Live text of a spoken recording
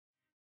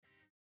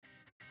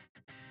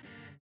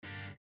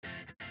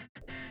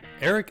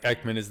Erik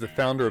Ekman is the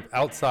founder of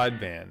Outside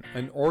Van,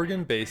 an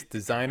Oregon-based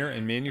designer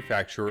and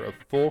manufacturer of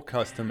full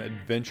custom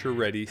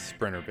adventure-ready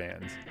sprinter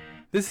vans.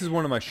 This is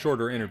one of my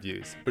shorter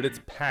interviews, but it's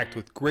packed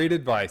with great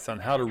advice on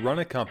how to run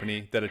a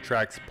company that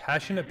attracts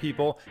passionate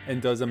people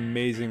and does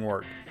amazing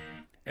work.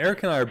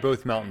 Erik and I are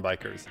both mountain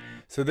bikers,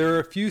 so there are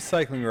a few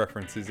cycling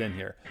references in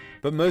here,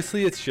 but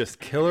mostly it's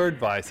just killer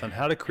advice on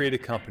how to create a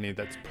company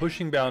that's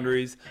pushing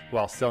boundaries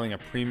while selling a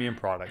premium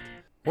product.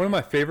 One of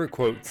my favorite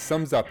quotes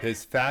sums up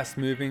his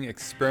fast-moving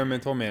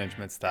experimental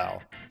management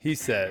style. He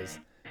says,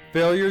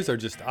 "Failures are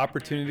just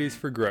opportunities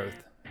for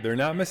growth. They're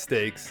not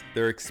mistakes,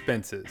 they're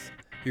expenses.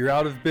 You're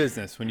out of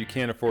business when you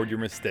can't afford your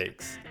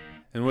mistakes."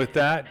 And with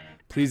that,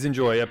 please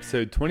enjoy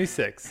episode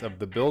 26 of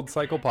the Build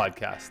Cycle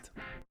Podcast.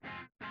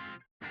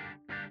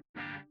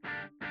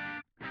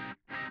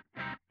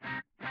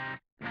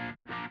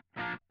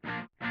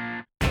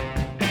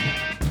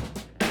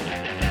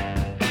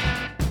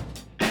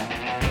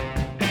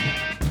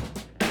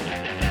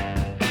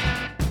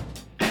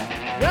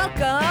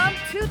 Welcome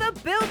to the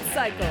Build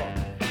Cycle,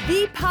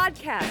 the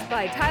podcast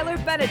by Tyler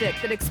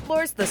Benedict that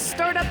explores the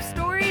startup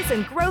stories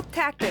and growth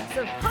tactics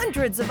of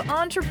hundreds of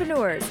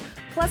entrepreneurs,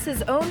 plus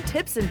his own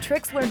tips and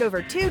tricks learned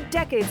over 2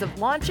 decades of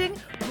launching,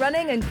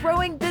 running, and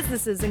growing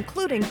businesses,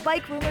 including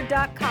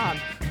BikeRumor.com,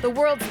 the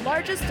world's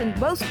largest and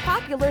most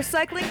popular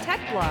cycling tech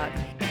blog.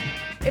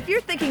 If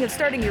you're thinking of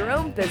starting your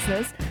own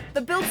business,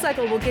 the Build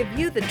Cycle will give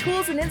you the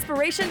tools and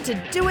inspiration to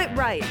do it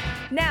right.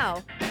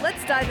 Now,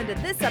 let's dive into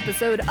this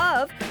episode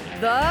of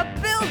the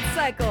Build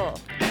Cycle.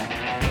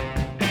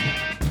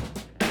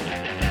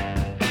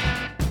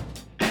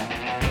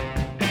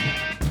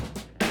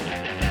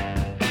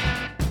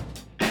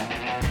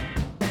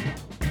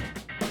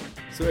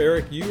 So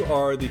Erik, you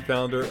are the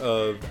founder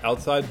of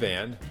Outside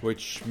Van,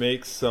 which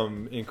makes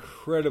some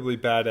incredibly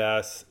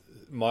badass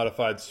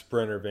modified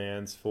sprinter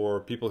vans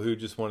for people who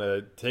just want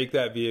to take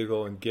that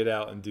vehicle and get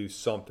out and do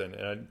something.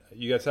 And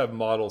you guys have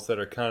models that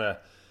are kind of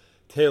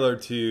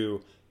tailored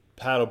to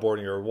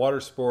paddleboarding or water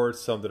sports,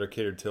 some that are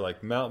catered to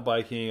like mountain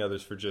biking,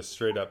 others for just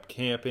straight up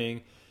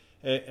camping,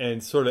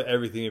 and sort of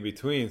everything in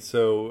between.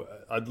 So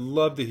I'd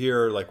love to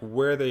hear like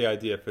where the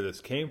idea for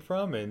this came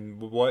from and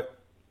what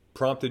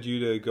prompted you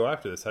to go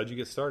after this. How'd you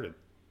get started?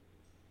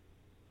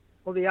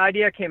 Well, the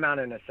idea came out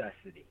of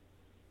necessity.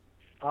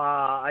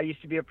 I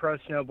used to be a pro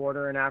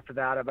snowboarder, and after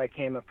that I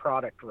became a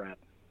product rep.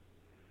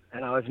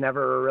 And I was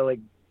never really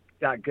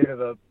that good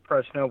of a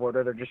pro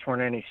snowboarder. There just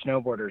weren't any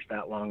snowboarders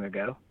that long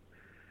ago.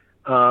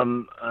 I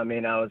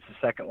was the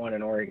second one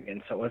in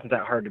Oregon, so it wasn't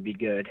that hard to be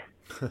good.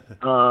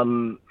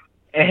 Yeah,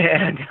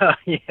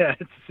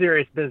 it's a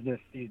serious business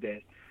these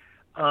days.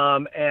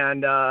 Then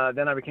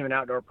I became an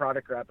outdoor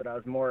product rep, but I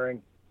was more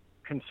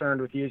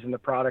concerned with using the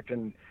product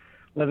and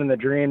living the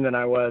dream than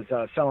I was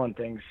selling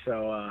things.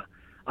 So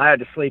I had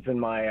to sleep in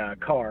my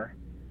car,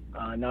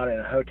 not in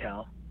a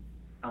hotel,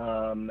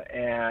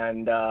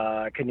 and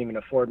I couldn't even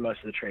afford most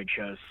of the trade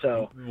shows.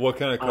 So, what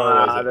kind of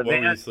car was it? What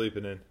were you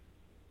sleeping in?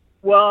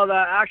 Well,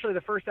 actually,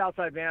 the first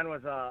Outside Van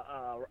was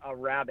a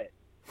Rabbit,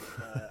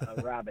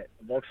 a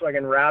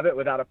Volkswagen Rabbit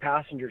without a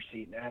passenger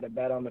seat, and it had a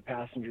bed on the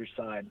passenger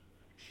side.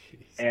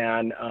 Jeez.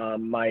 And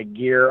my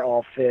gear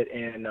all fit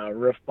in a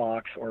roof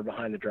box or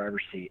behind the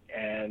driver's seat.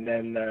 And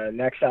then the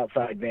next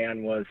Outside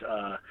Van was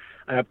I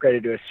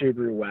upgraded to a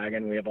Subaru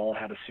wagon. We have all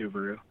had a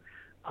Subaru.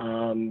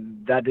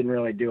 That didn't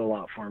really do a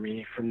lot for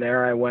me. From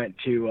there, I went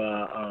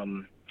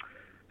to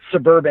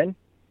Suburban,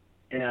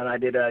 and I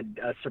did a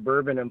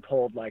Suburban and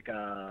pulled like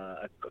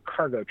a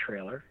cargo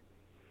trailer.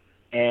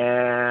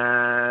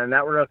 And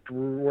that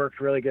worked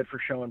really good for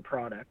showing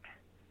product,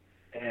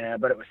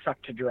 but it was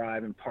sucked to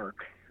drive and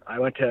park. I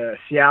went to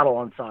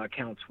Seattle and saw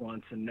accounts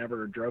once and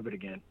never drove it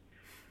again.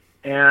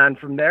 And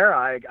from there,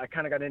 I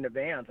kind of got into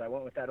vans. I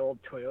went with that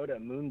old Toyota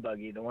Moon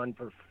Buggy, the one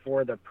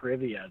before the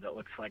Privia that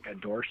looks like a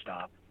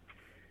doorstop.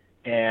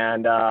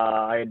 And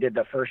I did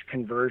the first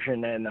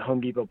conversion in the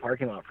Home Depot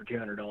parking lot for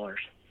 $200.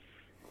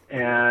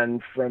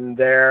 And from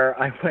there,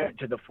 I went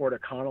to the Ford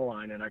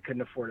Econoline, and I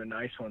couldn't afford a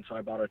nice one, so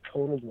I bought a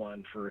totaled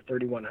one for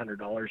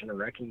 $3,100 in a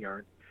wrecking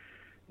yard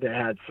that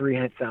had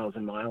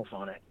 300,000 miles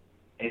on it.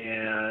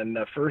 And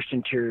the first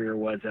interior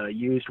was a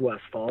used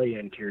Westfalia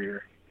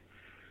interior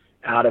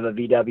out of a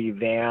VW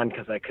van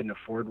because I couldn't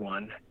afford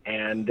one.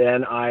 And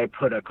then I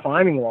put a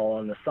climbing wall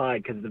on the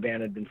side because the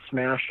van had been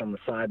smashed on the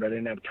side, but I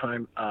didn't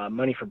have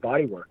money for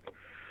body work.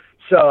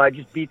 So I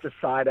just beat the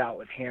side out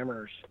with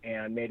hammers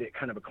and made it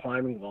kind of a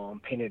climbing wall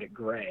and painted it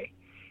gray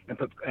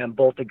and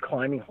bolted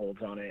climbing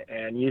holds on it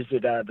and used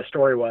it. The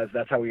story was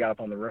that's how we got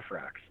up on the roof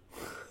racks.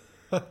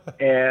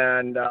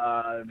 And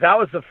that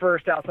was the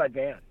first Outside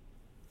Van.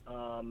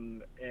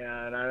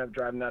 And I ended up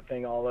driving that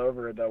thing all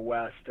over the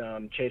West,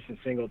 chasing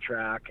single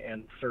track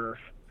and surf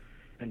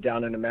and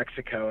down into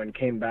Mexico, and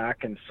came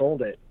back and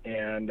sold it.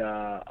 And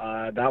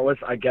that was,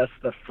 I guess,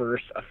 the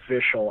first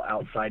official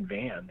Outside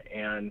Van.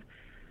 And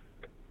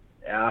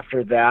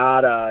after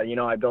that,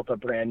 I built a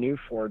brand new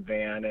Ford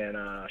van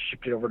and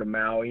shipped it over to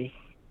Maui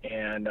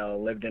and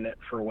lived in it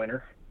for a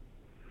winter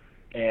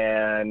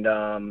and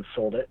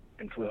sold it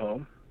and flew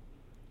home.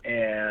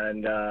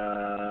 and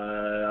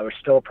I was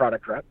still a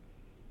product rep,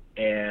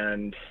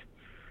 and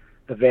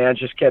the van's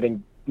just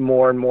getting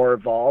more and more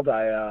evolved.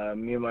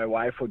 Me and my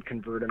wife would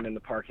convert them in the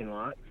parking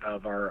lot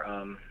of our,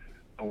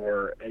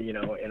 or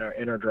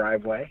in our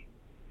driveway.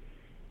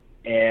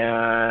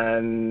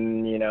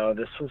 And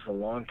this was a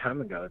long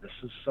time ago. This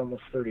was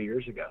almost 30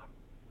 years ago.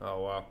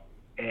 Oh wow!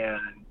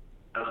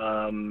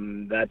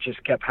 And that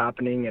just kept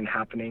happening and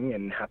happening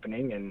and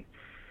happening. And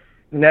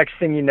next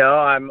thing you know,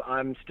 I'm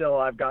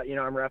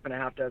repping a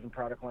half dozen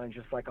product lines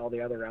just like all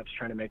the other reps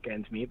trying to make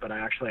ends meet. But I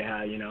actually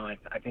had,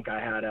 I think I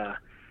had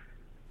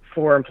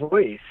 4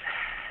 employees,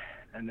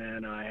 and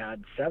then I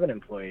had 7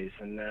 employees,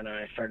 and then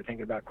I started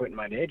thinking about quitting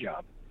my day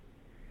job.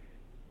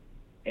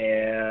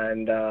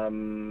 And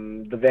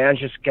the vans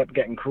just kept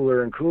getting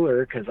cooler and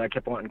cooler because I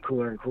kept wanting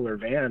cooler and cooler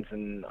vans,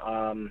 and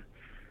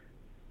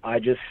I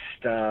just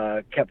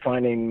kept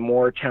finding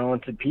more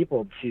talented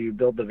people to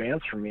build the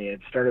vans for me.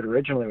 It started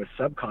originally with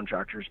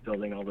subcontractors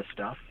building all this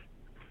stuff,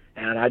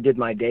 and I did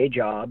my day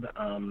job,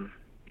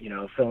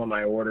 filling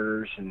my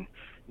orders and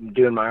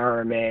doing my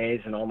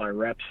RMAs and all my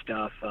rep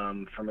stuff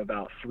from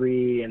about 4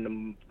 in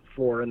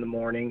the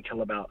morning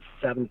till about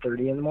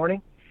 7:30 in the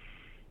morning.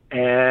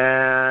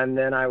 And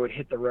then I would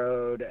hit the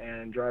road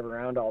and drive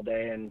around all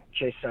day and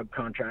chase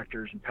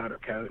subcontractors and powder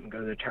coat and go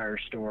to the tire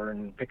store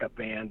and pick up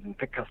vans and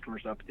pick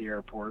customers up at the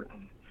airport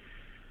and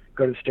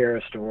go to the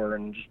stereo store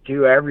and just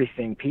do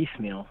everything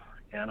piecemeal.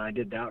 And I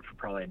did that for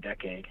probably a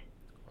decade.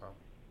 Wow.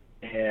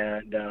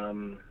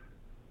 And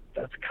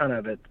that's kind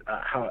of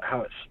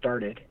how it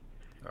started.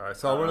 All right,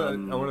 so I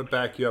want to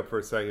back you up for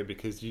a second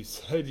because you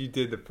said you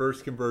did the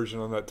first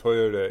conversion on that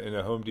Toyota in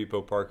a Home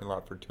Depot parking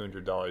lot for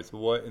 $200.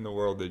 What in the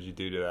world did you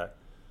do to that?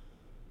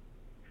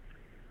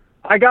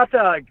 I got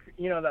a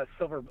lot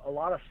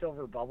of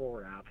silver bubble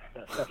wrap,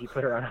 that stuff you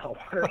put around hot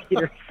water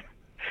heaters,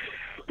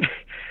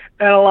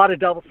 and a lot of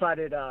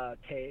double-sided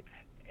tape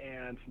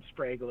and some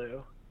spray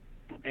glue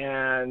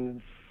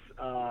and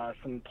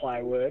some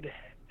plywood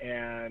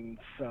and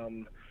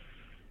some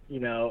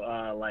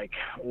like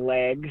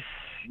legs,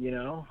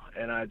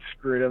 and I'd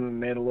screwed them and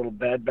made a little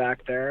bed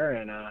back there.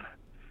 And I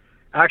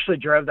actually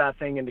drove that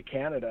thing into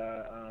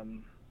Canada,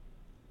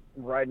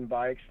 riding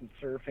bikes and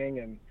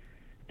surfing, and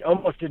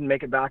almost didn't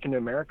make it back into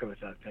America with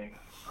that thing.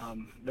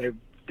 They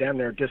damn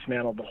near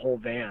dismantled the whole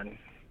van.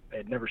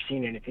 They'd never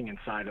seen anything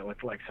inside. It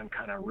looked like some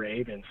kind of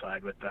rave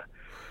inside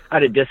I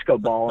had a disco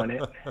ball in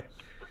it.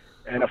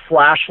 And a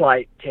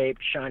flashlight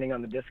taped shining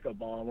on the disco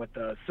ball with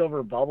a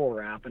silver bubble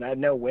wrap, and I had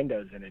no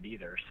windows in it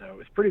either, so it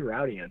was pretty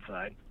rowdy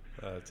inside.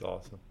 That's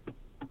awesome.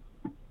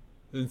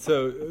 And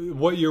so,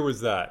 what year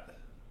was that?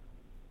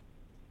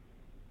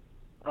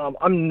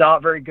 I'm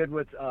not very good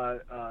with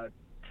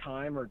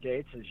time or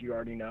dates, as you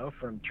already know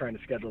from trying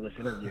to schedule this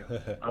interview.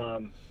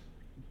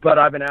 But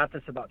I've been at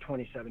this about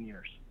 27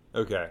 years.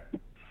 Okay.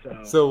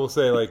 So we'll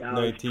say like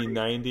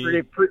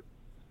 1990?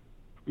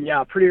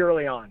 Pretty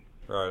early on.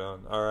 Right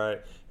on. All right.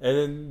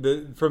 And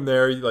then from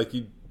there, you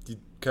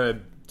kind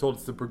of told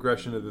us the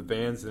progression of the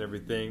vans and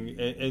everything.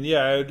 And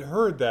yeah, I had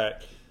heard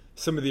that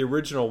some of the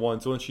original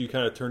ones, once you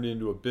kind of turned it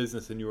into a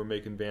business and you were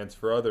making vans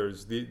for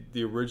others, the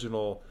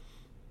original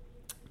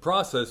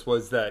process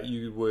was that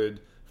you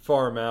would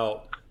farm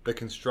out the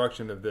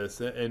construction of this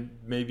and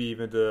maybe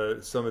even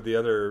to some of the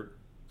other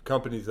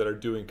companies that are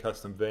doing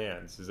custom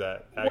vans. Is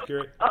that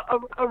accurate?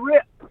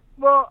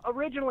 Well,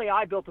 originally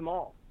I built them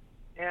all.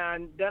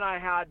 And then I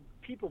had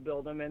people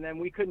build them, and then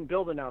we couldn't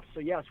build enough. So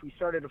yes, we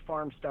started to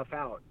farm stuff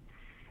out,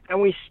 and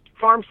we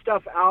farmed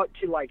stuff out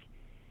to like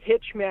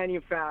hitch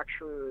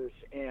manufacturers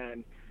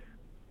and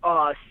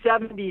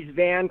 70s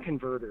van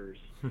converters,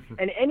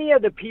 and any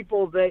of the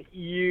people that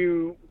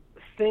you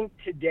think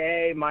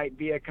today might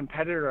be a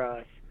competitor to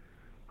us.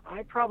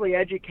 I probably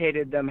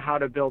educated them how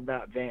to build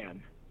that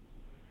van.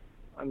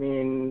 I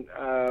mean,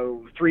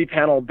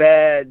 3-panel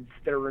beds,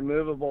 they're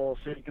removable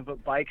so you can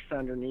put bikes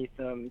underneath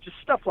them, just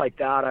stuff like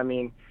that. I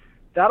mean,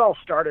 that all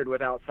started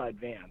with Outside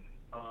Van,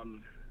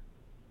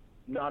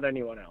 not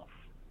anyone else.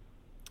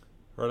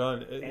 Right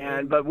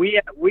on. But we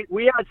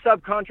had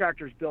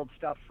subcontractors build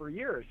stuff for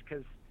years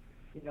because,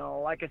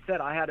 like I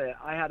said, I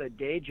had a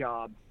day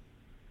job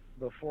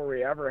before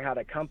we ever had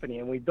a company,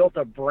 and we built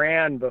a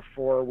brand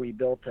before we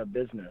built a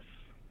business.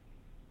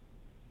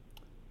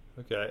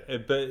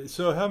 Okay, but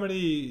so how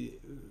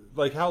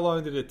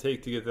long did it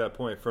take to get to that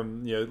point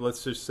from,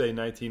 let's just say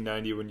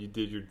 1990 when you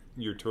did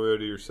your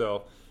Toyota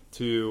yourself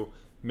to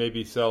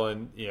maybe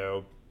selling,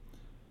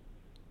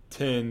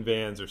 10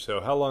 vans or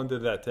so? How long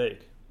did that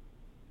take?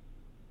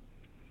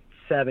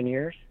 7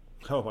 years.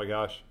 Oh my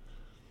gosh.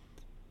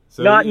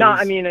 So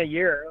I mean a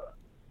year.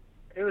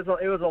 It was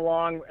a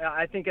long,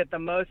 I think at the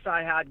most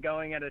I had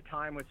going at a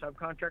time with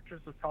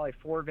subcontractors was probably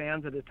 4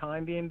 vans at a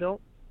time being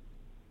built.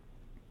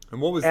 And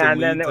what was the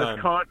lead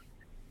time?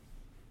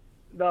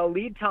 The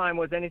lead time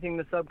was anything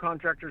the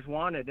subcontractors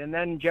wanted. And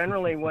then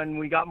generally when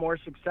we got more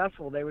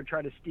successful, they would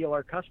try to steal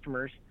our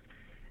customers.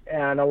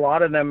 And a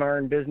lot of them are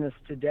in business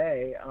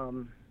today.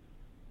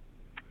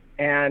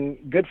 and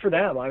good for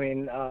them. I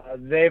mean,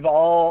 they've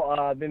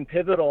all been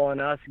pivotal in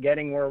us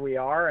getting where we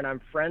are, and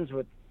I'm friends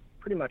with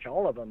pretty much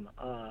all of them.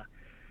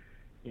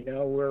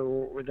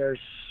 There's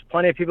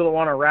plenty of people that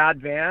want a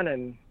rad van,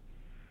 and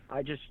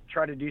I just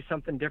try to do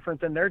something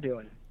different than they're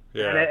doing.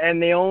 Yeah.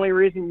 And the only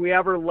reason we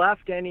ever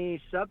left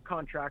any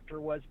subcontractor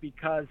was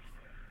because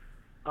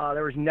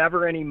there was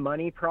never any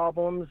money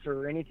problems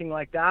or anything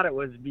like that. It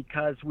was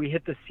because we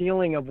hit the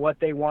ceiling of what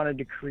they wanted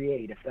to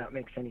create, if that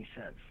makes any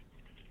sense.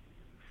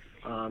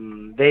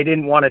 They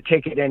didn't want to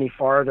take it any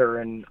farther,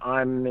 and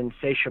I'm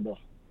insatiable.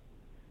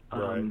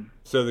 Right.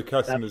 So the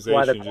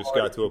customization just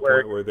got to a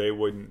point where they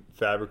wouldn't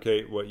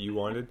fabricate what you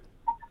wanted?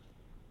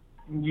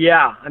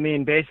 Yeah. I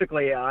mean,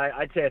 basically,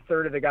 I'd say a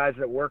third of the guys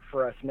that work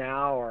for us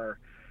now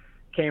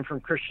came from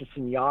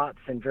Christensen Yachts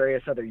and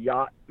various other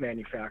yacht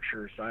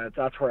manufacturers.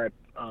 That's where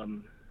I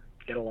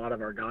get a lot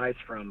of our guys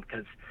from,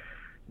 because,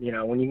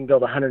 when you can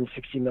build a $160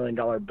 million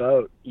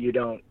boat, you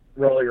don't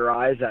roll your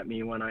eyes at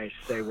me when I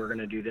say we're going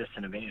to do this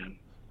in a van.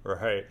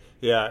 Right.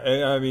 Yeah.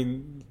 And I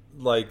mean,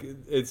 like,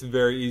 it's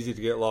very easy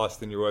to get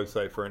lost in your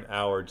website for an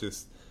hour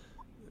just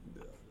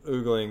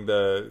oogling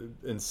the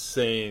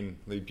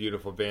insanely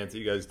beautiful vans that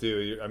you guys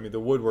do. I mean, the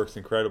woodwork's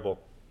incredible.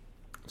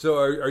 So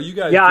are you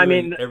guys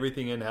doing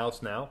everything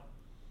in-house now?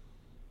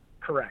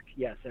 Correct.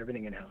 Yes,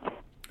 everything in-house.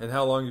 And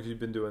how long have you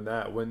been doing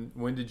that?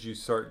 When did you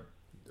start,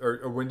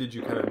 or when did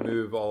you kind of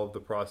move all of the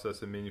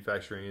process and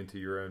manufacturing into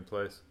your own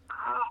place?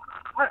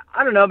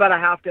 I don't know, about a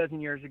half dozen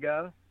years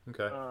ago.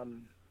 Okay.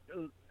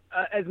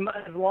 As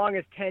long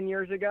as 10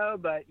 years ago,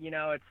 but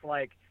it's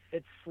like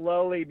it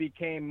slowly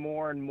became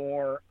more and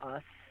more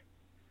us.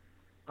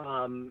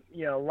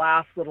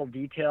 Last little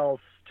details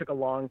took a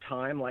long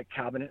time, like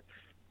cabinets.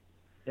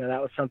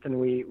 That was something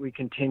we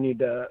continued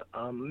to. The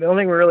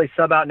only thing we really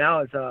sub out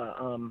now is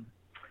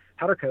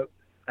powder coat.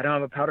 I don't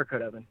have a powder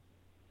coat oven.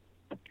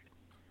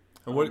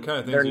 And what kind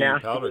of things are you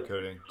powder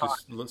coating?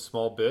 Just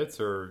small bits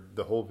or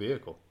the whole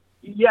vehicle?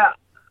 Yeah,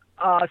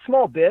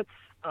 small bits.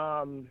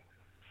 And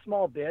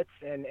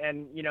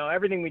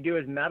everything we do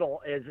is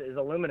metal, is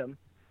aluminum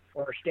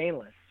or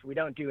stainless. We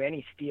don't do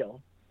any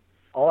steel.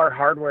 All our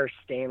hardware is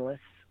stainless.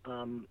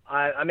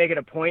 I make it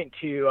a point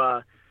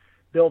to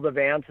build the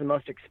vans the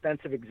most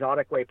expensive,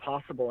 exotic way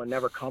possible and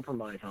never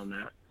compromise on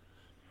that.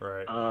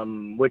 Right.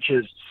 Which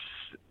is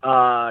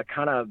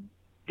kind of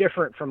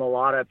different from a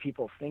lot of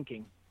people's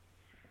thinking.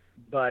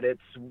 But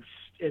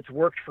it's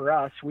worked for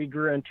us. We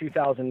grew in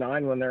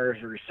 2009 when there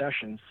was a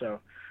recession. So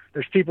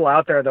there's people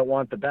out there that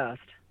want the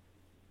best.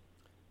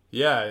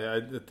 Yeah,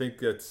 I think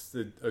that's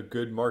a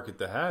good market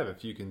to have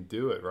if you can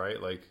do it,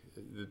 right? Like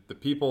the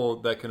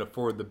people that can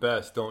afford the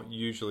best don't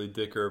usually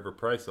dicker over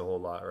price a whole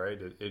lot, right?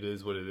 It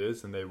is what it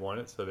is, and they want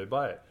it, so they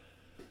buy it.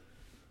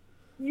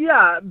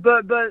 Yeah,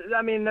 but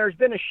I mean, there's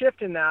been a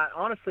shift in that.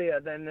 Honestly,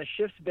 then the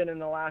shift's been in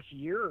the last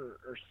year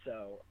or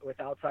so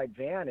with Outside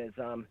Van is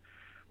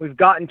we've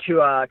gotten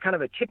to a kind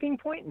of a tipping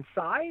point in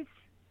size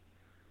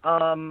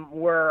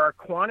where our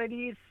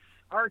quantities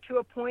are to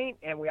a point,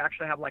 and we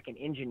actually have like an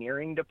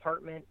engineering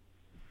department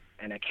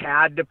and a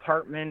CAD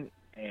department,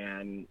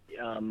 and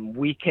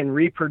we can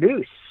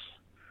reproduce,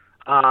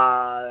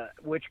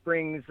 which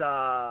brings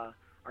our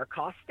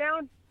costs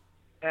down.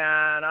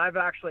 And I've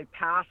actually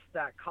passed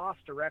that cost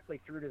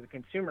directly through to the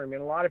consumer. I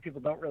mean, a lot of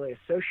people don't really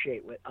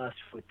associate with us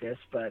with this,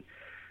 but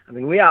I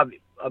mean, we have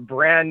a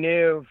brand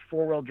new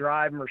 4-wheel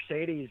drive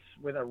Mercedes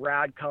with a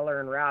rad color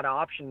and rad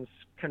options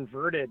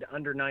converted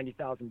under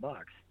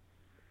 $90,000.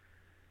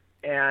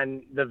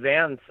 And the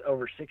van's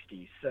over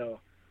 60. So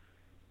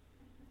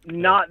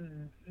not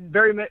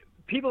very many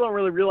people don't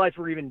really realize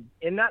we're even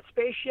in that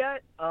space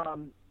yet.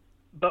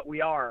 But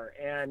we are,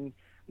 and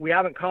we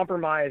haven't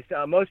compromised.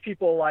 Most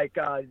people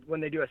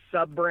when they do a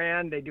sub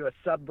brand, they do a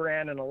sub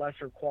brand and a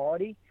lesser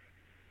quality.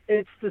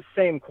 It's the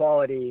same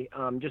quality,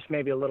 just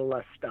maybe a little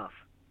less stuff.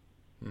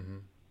 Mm-hmm.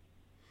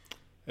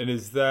 And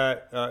is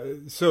that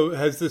so?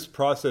 Has this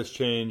process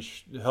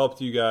change helped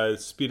you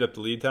guys speed up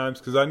the lead times?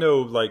 Because I know,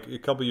 like a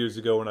couple years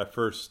ago, when I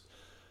first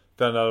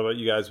found out about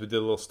you guys, we did a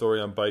little story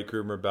on Bike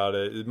Rumor about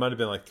it. It might have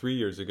been like 3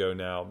 years ago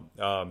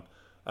now.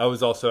 I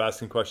was also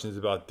asking questions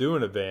about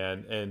doing a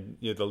van, and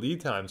the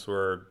lead times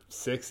were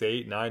 6,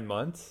 8, 9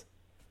 months.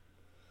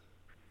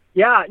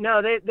 Yeah,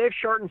 no, they've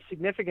shortened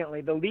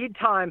significantly. The lead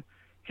time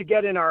to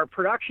get in our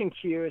production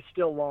queue is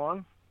still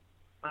long.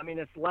 I mean,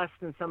 it's less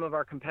than some of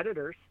our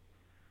competitors.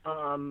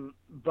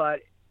 But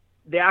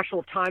the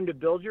actual time to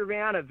build your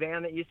van, a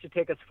van that used to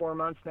take us 4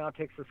 months now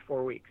takes us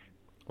 4 weeks.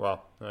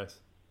 Wow, nice.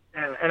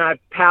 And I've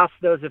passed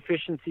those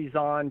efficiencies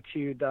on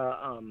to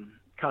the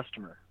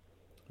customer.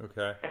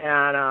 Okay.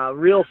 And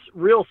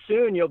real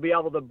soon you'll be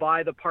able to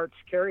buy the parts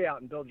carry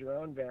out and build your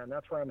own van.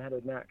 That's where I'm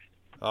headed next.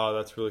 Oh,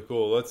 that's really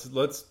cool.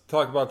 Let's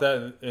talk about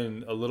that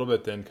in a little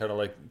bit then, kind of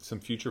like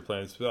some future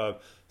plans.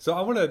 So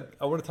I want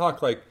to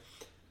talk like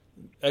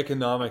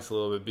economics a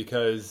little bit,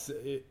 because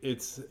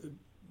it's,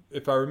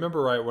 if I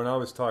remember right, when I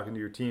was talking to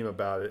your team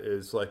about it,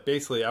 is like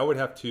basically I would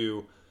have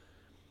to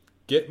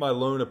get my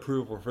loan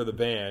approval for the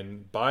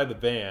van, buy the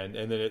van,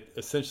 and then it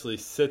essentially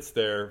sits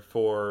there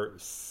for,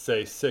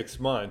 say, 6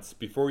 months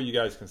before you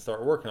guys can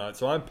start working on it.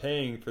 So I'm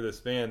paying for this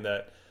van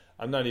that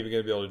I'm not even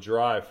going to be able to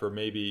drive for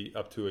maybe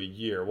up to a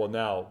year. Well,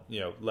 now,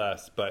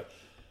 less. But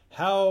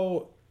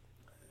how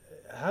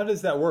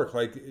does that work?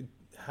 Like,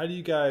 how do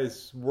you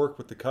guys work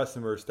with the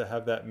customers to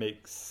have that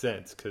make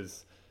sense?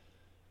 Because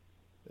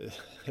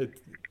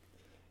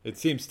it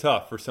seems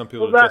tough for some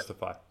people to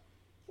justify.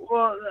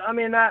 Well, I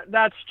mean,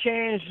 that's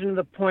changed to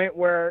the point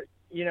where,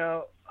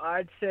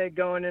 I'd say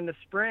going into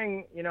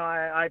spring,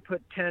 I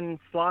put 10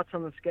 slots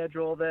on the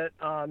schedule that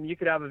you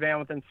could have a van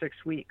within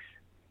 6 weeks.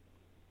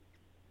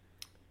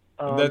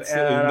 And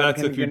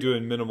that's if you're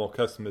doing minimal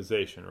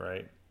customization,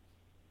 right?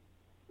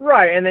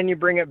 Right, and then you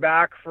bring it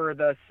back for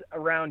the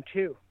round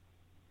 2.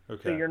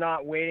 Okay. So you're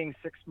not waiting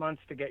 6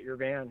 months to get your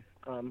van.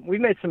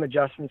 We've made some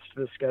adjustments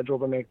to the schedule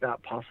to make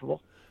that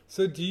possible.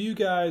 So do you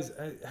guys,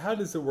 how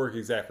does it work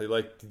exactly?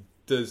 Like,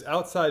 does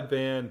Outside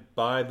Van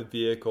buy the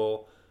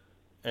vehicle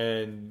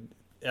and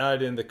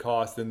add in the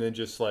cost and then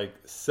just like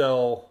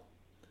sell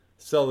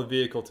the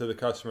vehicle to the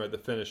customer at the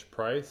finished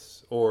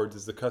price? Or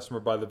does the customer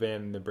buy the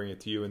van and then bring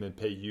it to you and then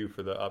pay you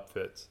for the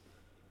upfits?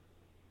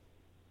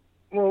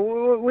 Well,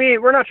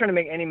 we're not trying to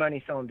make any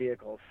money selling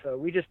vehicles. So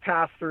we just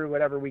pass through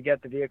whatever we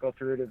get the vehicle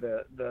through to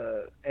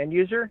the end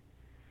user.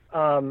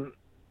 And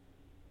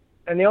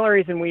the only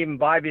reason we even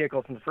buy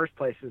vehicles in the first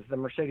place is the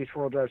Mercedes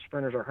four-wheel drive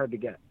Sprinters are hard to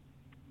get.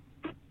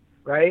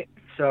 Right?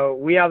 So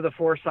we have the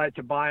foresight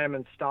to buy them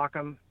and stock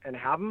them and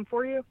have them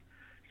for you.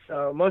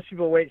 So most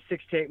people wait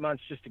 6 to 8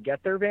 months just to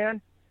get their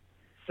van.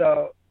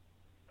 So,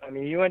 I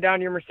mean, you went down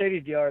to your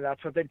Mercedes dealer,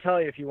 that's what they'd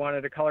tell you if you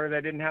wanted a color they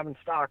didn't have in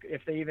stock,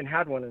 if they even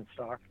had one in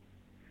stock.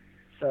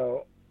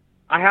 So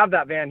I have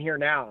that van here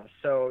now.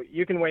 So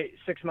you can wait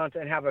 6 months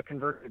and have a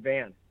converted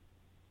van.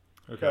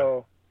 Okay.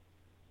 So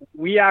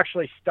we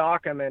actually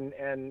stock them,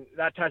 and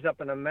that ties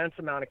up an immense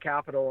amount of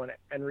capital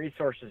and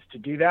resources to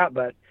do that.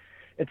 But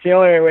it's the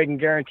only way we can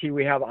guarantee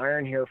we have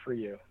iron here for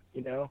you,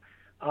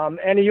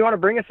 And if you want to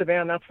bring us a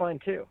van, that's fine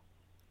too.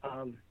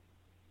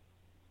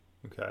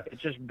 Okay.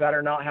 It's just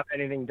better not have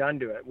anything done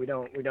to it. We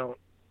don't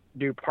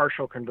do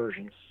partial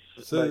conversions.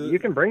 So but you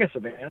can bring us a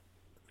van.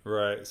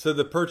 Right. So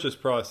the purchase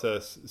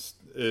process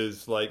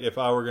is like, if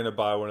I were going to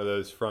buy one of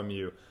those from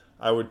you,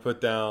 I would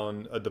put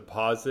down a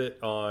deposit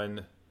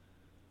on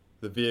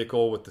the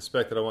vehicle with the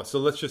spec that I want. So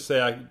let's just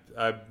say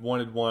I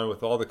wanted one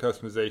with all the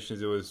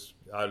customizations. It was,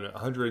 I don't know,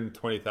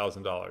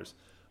 $120,000.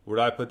 Would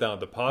I put down a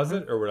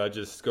deposit, or would I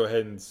just go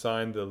ahead and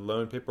sign the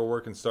loan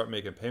paperwork and start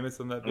making payments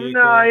on that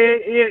vehicle? No,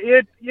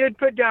 you'd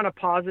put down a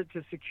deposit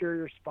to secure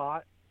your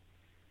spot,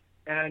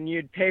 and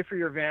you'd pay for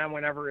your van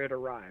whenever it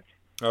arrived.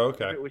 Oh,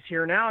 okay. If it was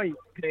here now, you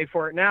pay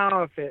for it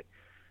now.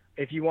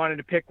 If you wanted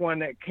to pick one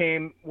that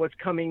was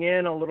coming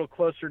in a little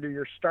closer to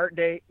your start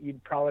date,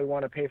 you'd probably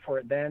want to pay for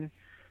it then.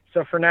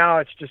 So for now,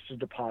 it's just a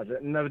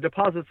deposit, and the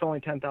deposit's only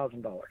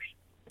 $10,000.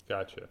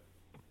 Gotcha.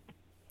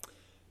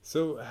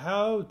 So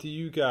how do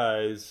you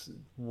guys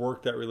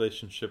work that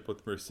relationship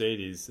with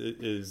Mercedes?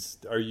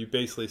 Are you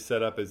basically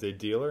set up as a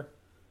dealer?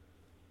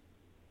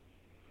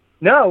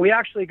 No, we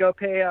actually go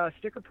pay a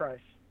sticker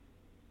price.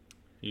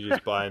 You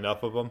just buy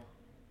enough of them?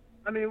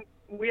 I mean,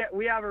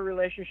 we have a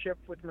relationship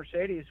with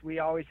Mercedes. We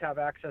always have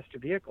access to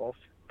vehicles,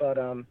 but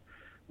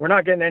we're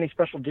not getting any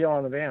special deal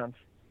on the vans.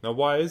 Now,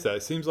 why is that?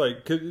 It seems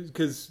like,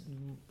 because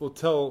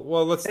let's tell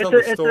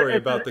the story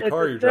about the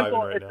car you're driving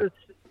right now.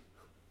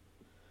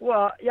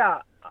 Well,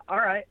 yeah, all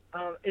right.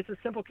 It's a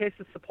simple case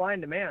of supply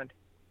and demand.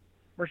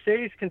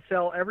 Mercedes can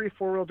sell every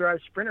four-wheel drive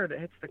Sprinter that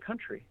hits the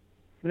country.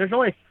 And there's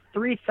only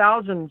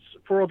 3,000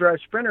 four-wheel drive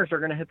Sprinters are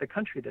going to hit the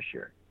country this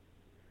year.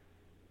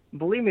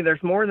 Believe me,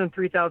 there's more than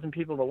 3,000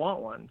 people that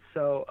want one.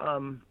 So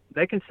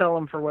they can sell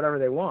them for whatever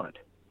they want.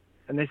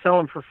 And they sell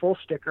them for full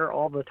sticker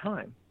all the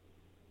time.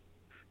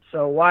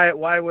 So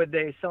why would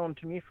they sell them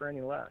to me for any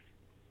less?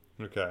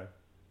 Okay.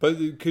 But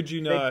could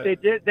you not... They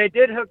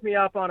did hook me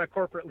up on a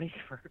corporate lease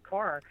for a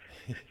car,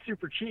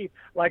 super cheap,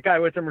 like I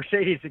was a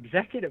Mercedes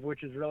executive,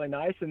 which is really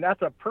nice. And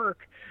that's a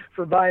perk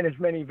for buying as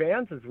many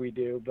vans as we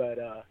do.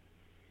 But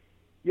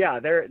yeah,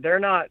 they're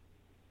not...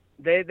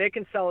 They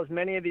can sell as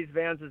many of these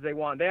vans as they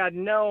want. They had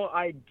no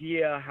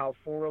idea how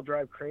four-wheel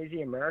drive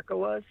crazy America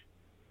was.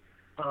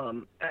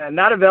 And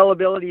that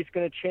availability is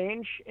going to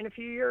change in a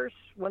few years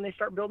when they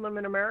start building them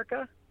in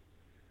America.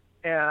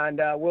 And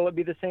will it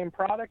be the same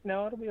product?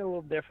 No, it'll be a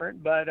little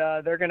different, but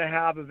they're going to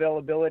have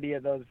availability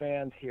of those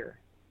vans here.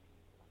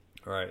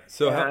 All right.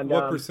 So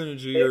what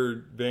percentage of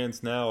your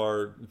vans now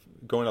are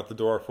going out the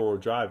door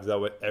four-wheel drive? Is that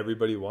what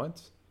everybody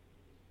wants?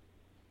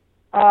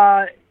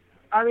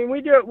 I mean,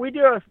 we do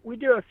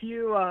a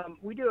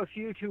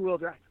few two-wheel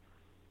drive.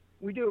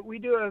 We do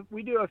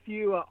a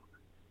few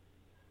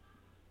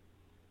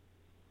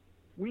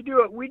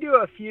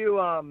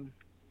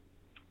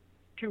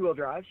two-wheel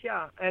drives,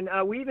 yeah, and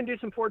we even do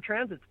some Ford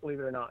Transits, believe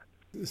it or not.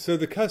 So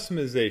the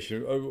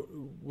customization,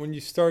 when you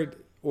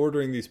start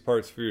ordering these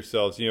parts for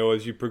yourselves,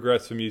 as you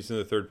progress from using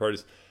the third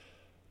parties,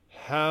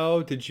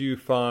 how did you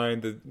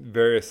find the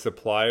various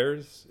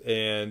suppliers,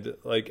 and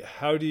like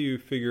how do you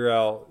figure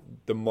out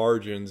the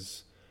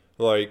margins?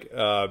 Like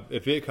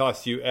if it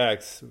costs you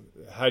X,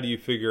 how do you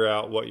figure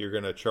out what you're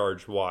going to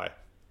charge Y?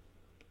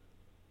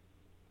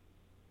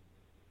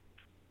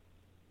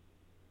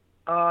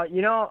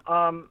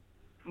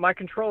 My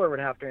controller would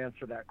have to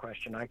answer that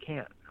question. I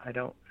can't. I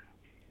don't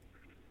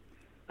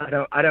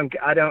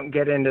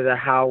get into the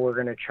how we're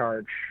going to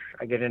charge.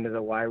 I get into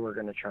the why we're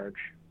going to charge.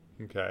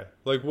 Okay.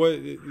 Like what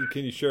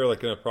can you share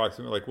like an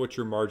approximate, like what's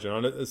your margin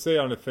on it? Say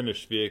on a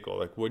finished vehicle,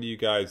 like what do you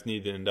guys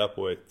need to end up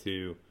with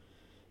to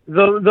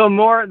The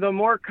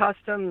more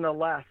custom, the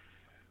less.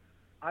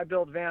 I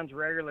build vans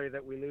regularly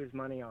that we lose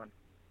money on.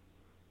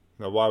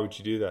 now why would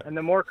you do that? And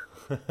the more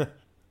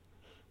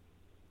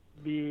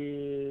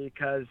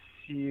because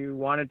you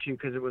wanted to,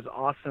 because it was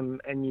awesome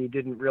and you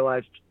didn't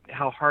realize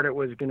how hard it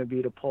was going to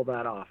be to pull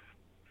that off.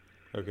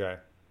 Okay.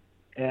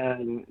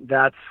 And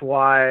that's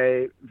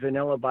why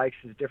vanilla bikes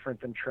is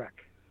different than Trek.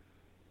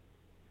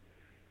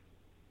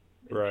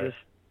 Right. Just,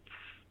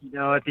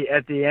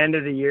 at the end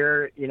of the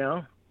year,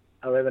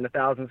 I live in a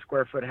 1,000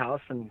 square foot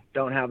house and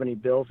don't have any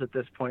bills at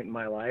this point in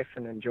my life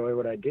and enjoy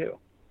what I do.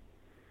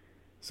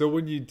 So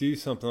when you do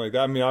something like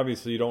that, I mean,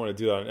 obviously you don't want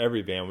to do that on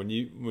every van. When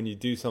you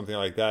do something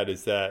like that,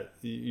 is that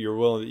you're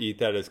willing to eat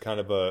that as kind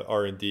of a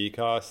R&D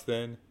cost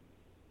then?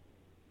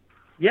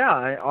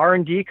 Yeah,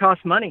 R&D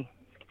costs money.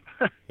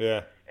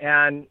 Yeah.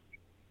 And,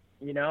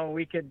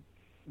 we could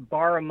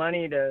borrow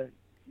money to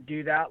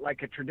do that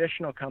like a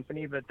traditional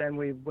company, but then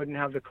we wouldn't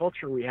have the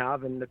culture we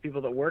have, and the people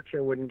that work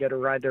here wouldn't get to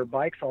ride their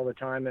bikes all the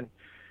time and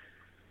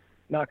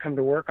not come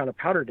to work on a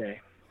powder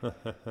day.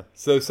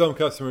 So some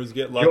customers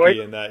get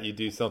lucky in that you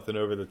do something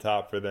over the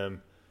top for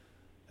them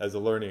as a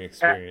learning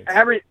experience.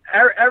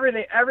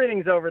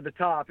 Everything's over the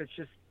top. It's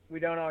just we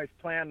don't always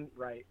plan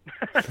right,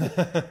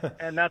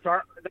 and that's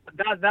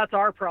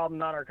our problem,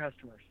 not our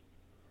customers.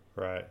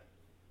 Right.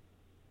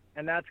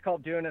 And that's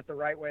called doing it the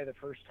right way the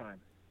first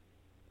time.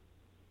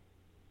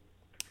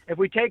 If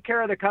we take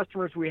care of the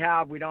customers we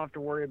have, we don't have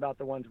to worry about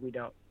the ones we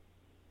don't.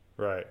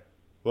 Right.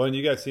 Well, and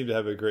you guys seem to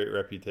have a great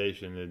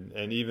reputation,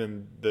 and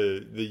even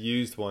the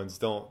used ones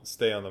don't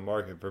stay on the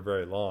market for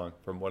very long,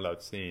 from what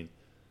I've seen.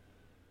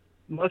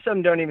 Most of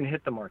them don't even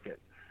hit the market.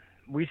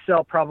 We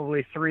sell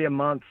probably 3 a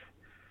month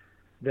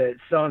that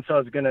so-and-so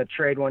is going to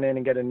trade one in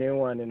and get a new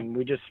one, and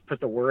we just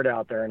put the word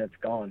out there and it's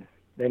gone.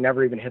 They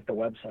never even hit the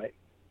website.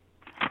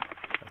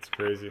 That's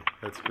crazy.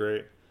 That's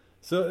great.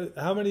 So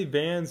how many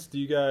vans do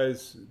you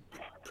guys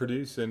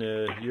produce in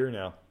a year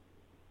now?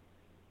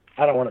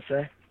 I don't want to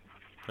say.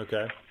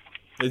 Okay.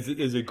 Is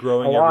it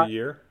growing every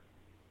year?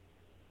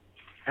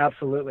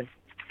 Absolutely.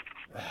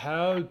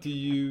 How do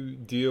you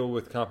deal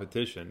with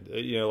competition?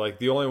 Like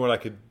the only one I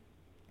could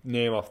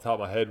name off the top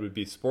of my head would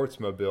be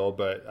Sportsmobile,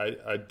 but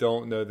I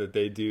don't know that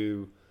they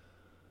do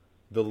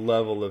the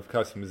level of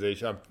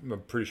customization.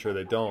 I'm pretty sure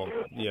they don't.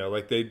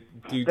 Like they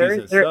do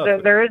decent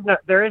stuff. There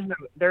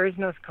is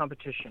no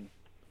competition.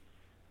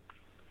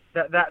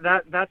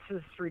 That's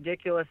as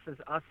ridiculous as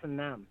us and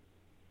them.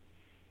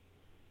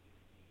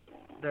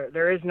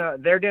 There is no.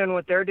 They're doing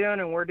what they're doing,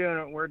 and we're doing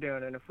what we're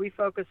doing. And if we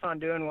focus on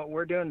doing what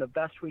we're doing the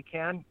best we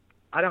can,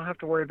 I don't have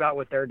to worry about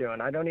what they're doing.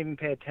 I don't even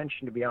pay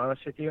attention, to be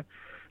honest with you.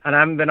 And I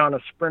haven't been on a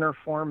sprinter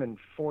form in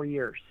 4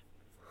 years.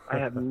 I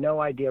have no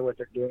idea what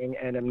they're doing,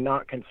 and am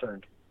not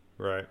concerned.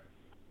 Right.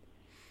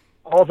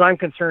 All I'm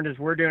concerned is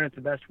we're doing it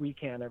the best we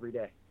can every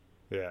day.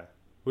 Yeah,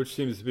 which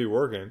seems to be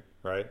working,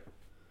 right?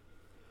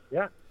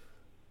 Yeah.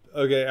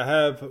 Okay, I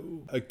have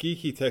a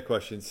geeky tech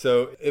question.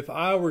 So if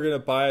I were going to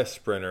buy a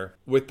Sprinter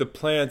with the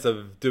plans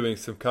of doing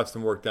some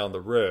custom work down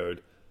the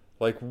road,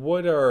 like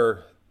what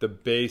are the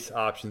base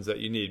options that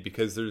you need?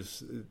 Because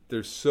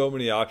there's so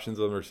many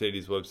options on the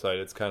Mercedes website,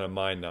 it's kind of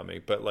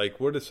mind-numbing. But like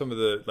what are some of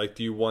the, like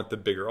do you want the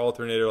bigger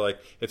alternator? Like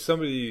if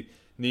somebody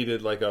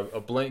needed like a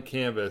blank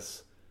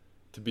canvas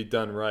to be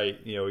done right,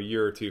 a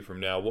year or two from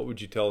now, what would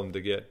you tell them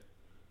to get?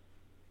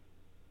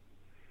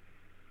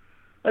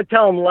 I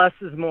tell them less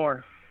is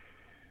more.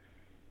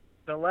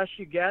 The less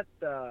you get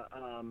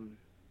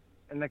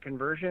in the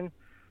conversion,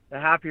 the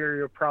happier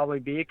you'll probably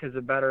be, because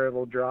the better it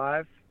will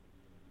drive.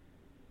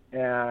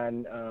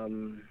 And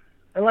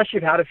unless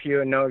you've had a few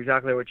and know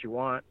exactly what you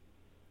want.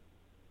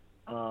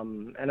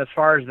 And as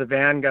far as the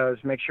van goes,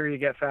 make sure you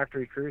get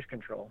factory cruise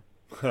control.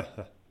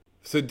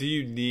 So do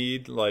you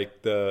need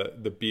like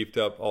the beefed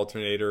up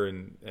alternator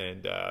and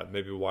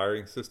maybe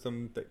wiring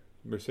system that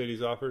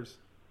Mercedes offers?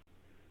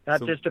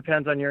 That just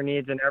depends on your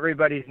needs, and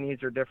everybody's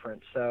needs are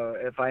different. So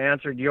if I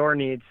answered your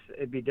needs,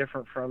 it'd be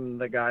different from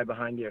the guy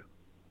behind you.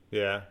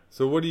 Yeah.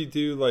 So what do you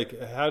do? Like,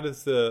 how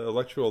does the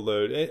electrical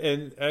load?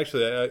 And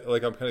actually,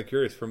 I'm kind of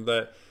curious from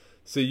that.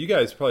 So you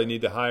guys probably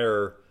need to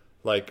hire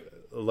like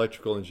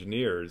electrical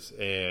engineers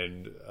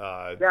and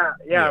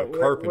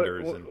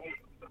carpenters.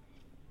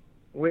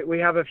 We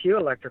have a few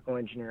electrical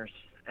engineers,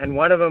 and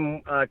one of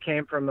them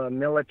came from a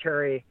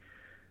military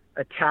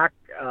attack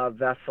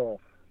vessel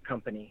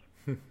company.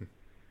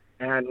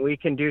 And we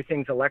can do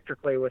things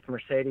electrically with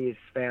Mercedes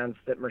vans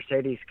that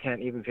Mercedes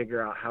can't even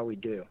figure out how we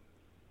do.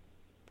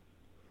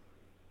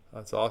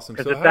 That's awesome.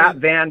 Because So if that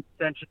van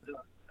senses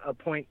a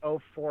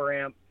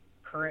 .04 amp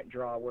current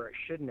draw where it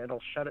shouldn't,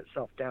 it'll shut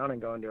itself down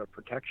and go into a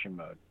protection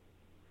mode.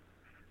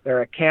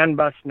 They're a CAN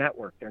bus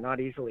network. They're not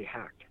easily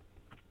hacked.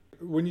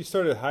 when you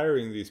started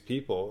hiring these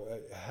people,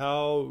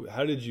 how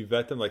did you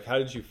vet them? Like, how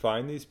did you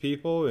find these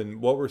people,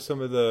 and what were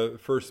some of the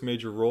first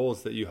major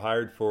roles that you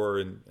hired for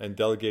and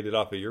delegated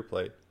off of your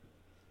plate?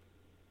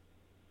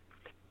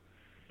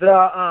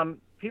 The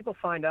people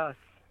find us.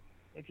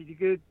 If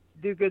you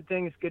do good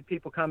things, good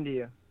people come to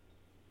you.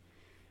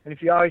 And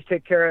if you always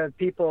take care of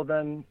people,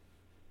 then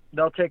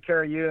they'll take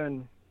care of you.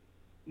 And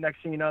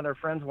next thing you know, their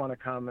friends want to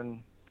come.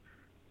 And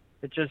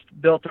it just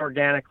built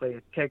organically.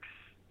 It takes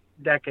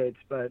decades,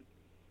 but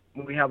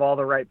we have all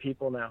the right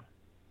people now.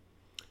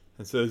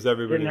 And so is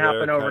everybody Didn't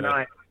happen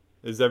overnight.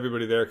 Is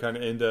everybody there kind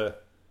of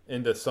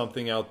into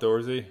something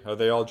outdoorsy? Are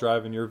they all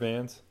driving your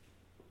vans?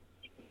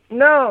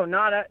 No,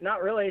 not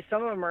really.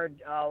 Some of them are.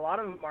 A lot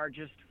of them are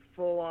just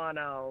full-on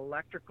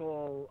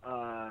electrical,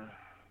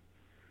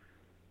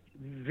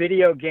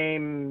 video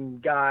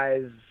game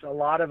guys. A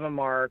lot of them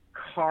are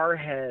car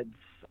heads.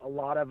 A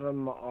lot of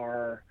them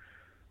are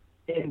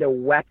into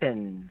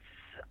weapons.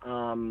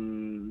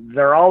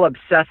 They're all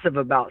obsessive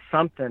about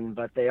something,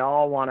 but they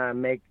all want to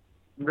make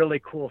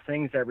really cool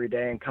things every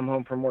day and come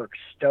home from work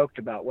stoked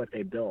about what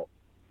they built.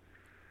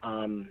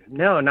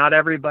 No, not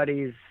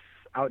everybody's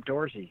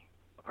outdoorsy.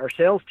 Our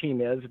sales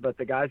team is, but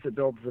the guys that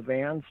build the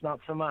vans, not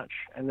so much.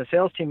 And the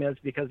sales team is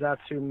because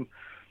that's who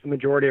the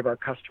majority of our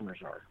customers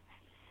are.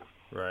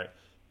 Right.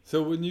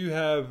 So when you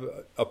have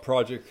a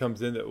project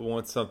comes in that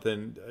wants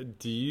something,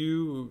 do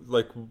you,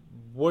 like,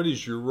 what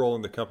is your role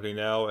in the company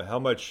now? And how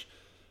much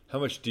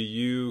do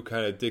you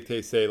kind of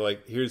dictate, say,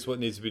 like, here's what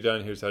needs to be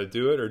done, here's how to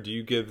do it? Or do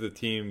you give the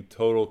team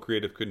total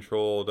creative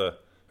control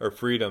or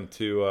freedom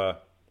to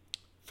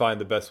find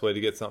the best way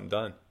to get something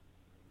done?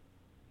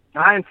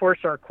 I enforce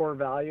our core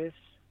values.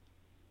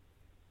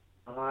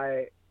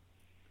 I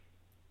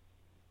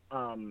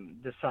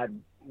decide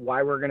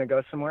why we're going to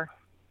go somewhere,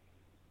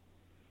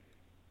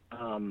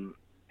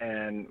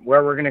 and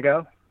where we're going to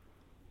go,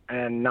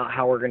 and not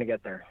how we're going to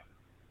get there.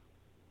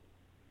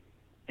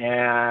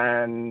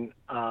 And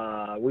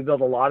we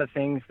build a lot of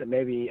things that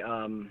maybe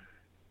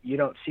you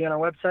don't see on our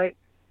website,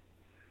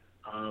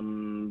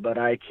 but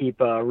I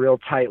keep a real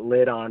tight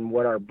lid on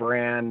what our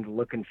brand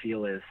look and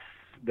feel is,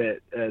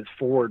 that is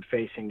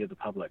forward-facing to the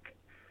public.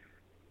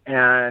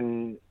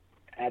 And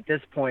at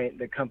this point,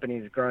 the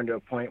company's grown to a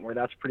point where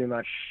that's pretty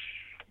much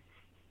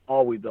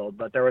all we build.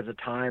 But there was a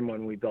time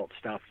when we built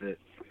stuff that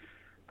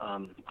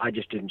I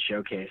just didn't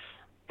showcase.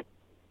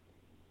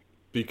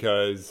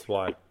 Because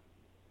why?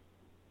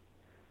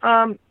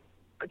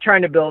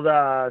 Trying to build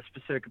a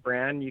specific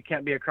brand. You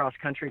can't be a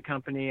cross-country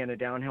company and a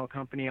downhill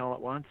company all at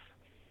once.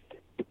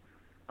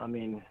 I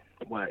mean,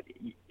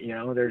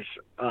 there's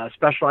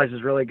Specialized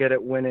is really good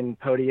at winning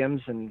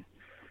podiums, and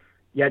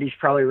Yeti's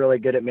probably really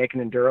good at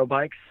making enduro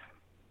bikes.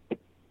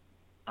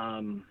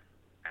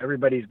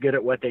 Everybody's good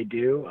at what they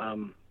do.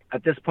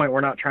 At this point,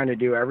 we're not trying to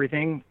do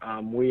everything.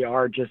 We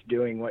are just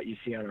doing what you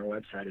see on our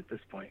website at this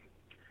point.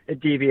 It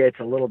deviates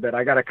a little bit.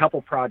 I got a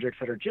couple projects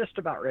that are just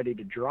about ready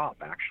to drop,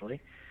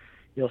 actually.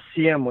 You'll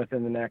see them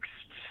within the next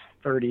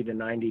 30 to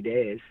 90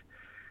 days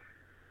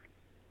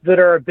that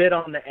are a bit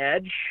on the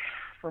edge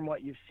from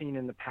what you've seen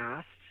in the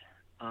past.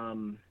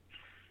 And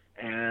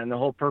the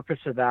whole purpose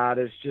of that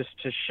is just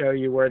to show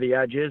you where the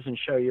edge is and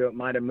show you it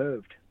might have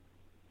moved.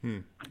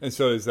 And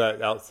so is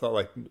that outside,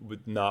 like,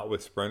 not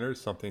with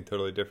sprinters, something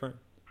totally different?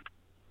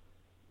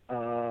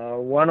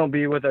 One will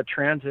be with a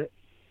Transit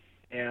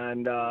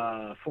and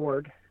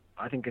Ford.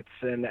 I think it's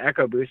an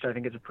EcoBoost. I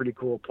think it's a pretty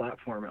cool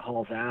platform. It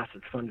hauls ass.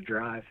 It's fun to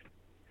drive.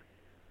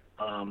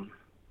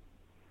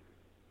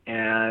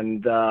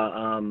 And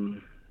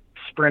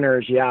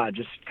sprinters,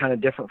 just kind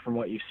of different from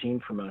what you've seen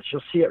from us.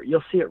 You'll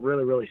see it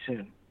really, really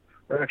soon.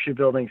 We're actually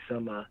building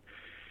some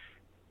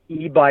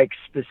e-bike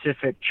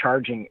specific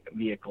charging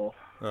vehicle.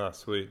 Oh,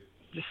 sweet.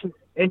 Just some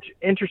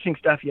interesting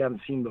stuff you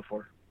haven't seen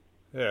before.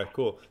 Yeah,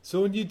 cool.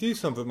 So when you do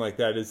something like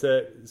that, is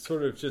that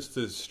sort of just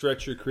to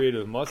stretch your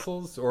creative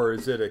muscles, or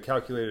is it a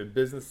calculated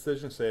business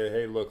decision? Say,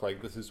 hey, look,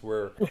 like, this is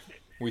where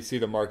we see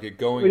the market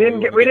going. We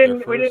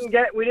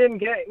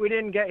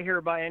didn't get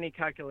here by any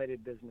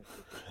calculated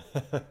businesses.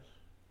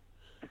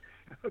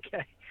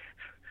 Okay.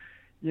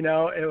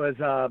 It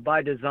was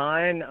by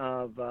design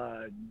of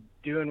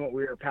doing what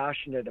we were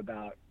passionate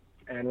about,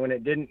 and when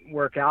it didn't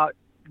work out,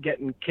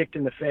 getting kicked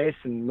in the face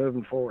and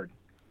moving forward.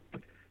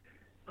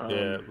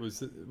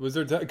 Was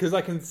there, because I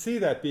can see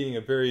that being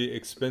a very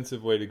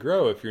expensive way to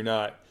grow if you're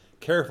not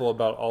careful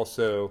about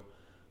also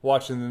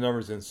watching the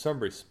numbers in some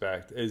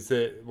respect. Is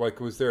it like,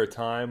 was there a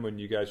time when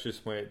you guys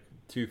just went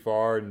too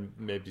far and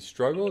maybe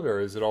struggled, or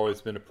has it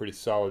always been a pretty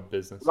solid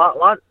business?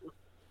 Lots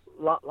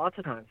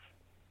of times.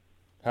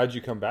 How'd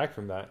you come back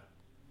from that?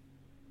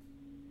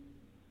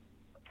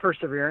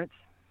 Perseverance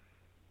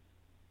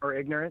or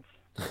ignorance.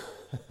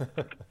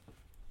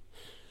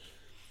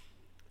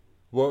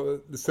 Well,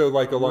 so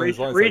like along these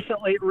lines,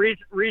 recently,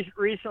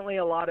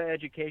 a lot of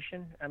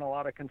education and a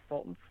lot of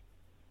consultants.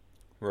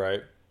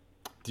 Right.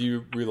 Do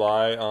you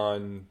rely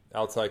on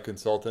outside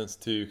consultants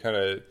to kind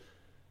of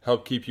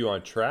help keep you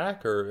on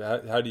track,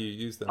 or how do you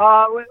use them?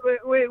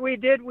 We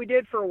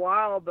did for a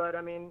while, but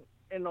I mean,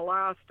 in the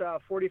last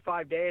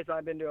 45 days,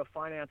 I've been to a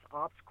finance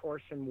ops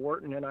course in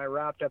Wharton, and I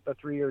wrapped up a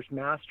 3 years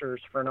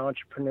master's for an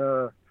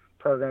entrepreneur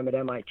program at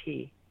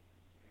MIT.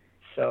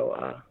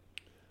 So,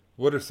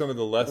 what are some of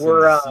the lessons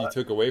you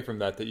took away from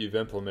that you've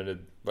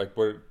implemented? Like,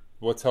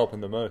 what's helping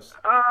the most?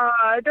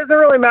 It doesn't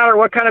really matter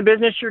what kind of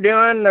business you're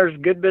doing. There's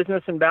good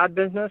business and bad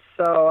business.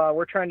 So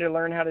we're trying to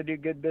learn how to do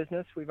good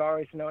business. We've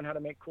always known how to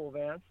make cool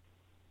vans.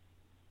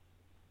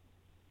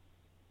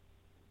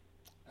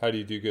 How do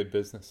you do good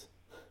business?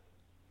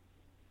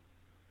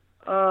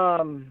 I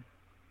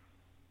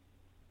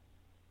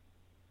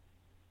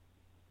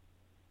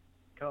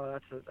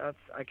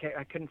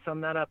couldn't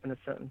sum that up in a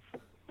sentence.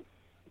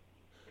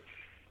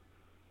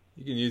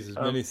 You can use as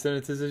many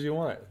sentences as you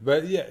want,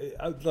 but yeah,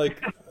 I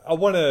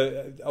want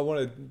to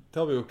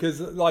tell people,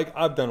 because like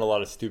I've done a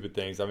lot of stupid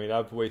things. I mean,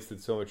 I've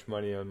wasted so much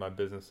money on my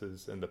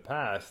businesses in the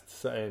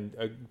past, and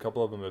a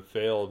couple of them have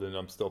failed, and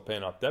I'm still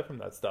paying off debt from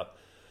that stuff.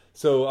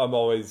 So I'm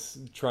always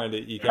trying to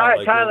eke out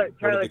what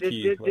are the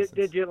key lessons.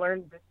 Did you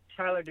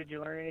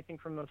learn anything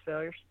from those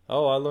failures?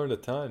 Oh, I learned a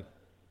ton.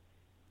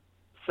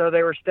 So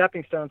they were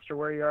stepping stones to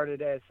where you are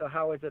today. So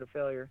how is it a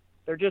failure?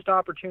 They're just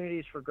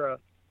opportunities for growth.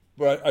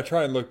 But I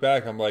try and look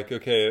back. I'm like,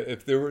 okay,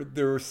 if there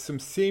were some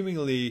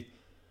seemingly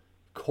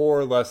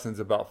core lessons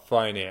about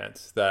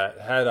finance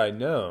that, had I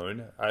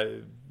known,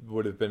 I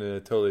would have been in a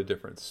totally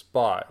different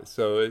spot.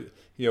 So,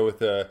 with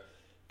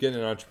getting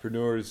an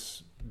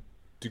entrepreneur's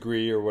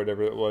degree or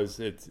whatever it was,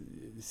 it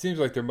seems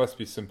like there must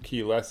be some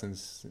key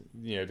lessons,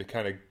 to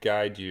kind of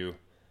guide you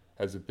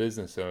as a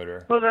business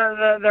owner. Well,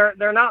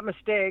 they're not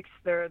mistakes.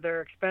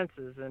 They're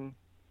expenses, and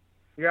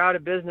you're out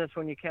of business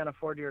when you can't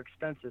afford your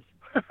expenses.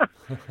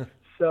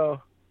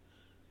 So,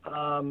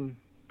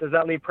 does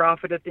that leave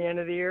profit at the end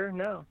of the year?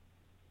 No.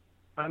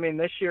 I mean,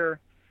 this year,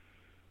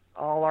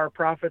 all our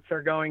profits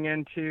are going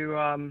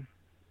into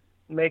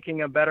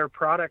making a better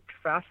product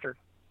faster.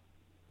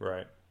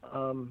 Right.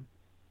 I'm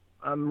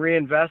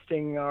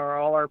reinvesting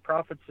all our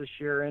profits this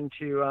year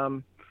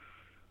into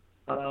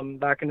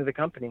back into the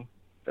company.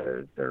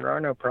 There are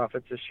no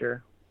profits this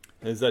year.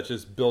 Is that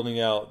just building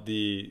out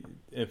the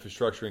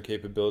infrastructure and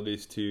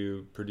capabilities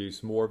to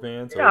produce more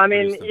vans? Yeah, I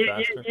mean,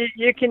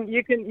 you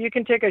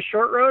can take a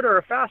short road or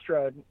a fast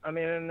road. I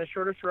mean, and the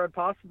shortest road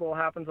possible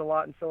happens a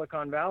lot in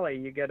Silicon Valley.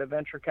 You get a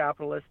venture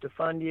capitalist to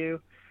fund you.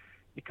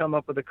 You come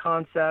up with a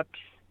concept,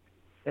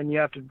 then you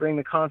have to bring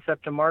the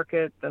concept to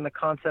market. Then the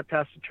concept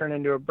has to turn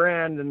into a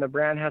brand, and the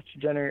brand has to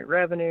generate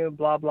revenue.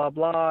 Blah blah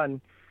blah.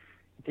 And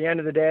at the end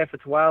of the day, if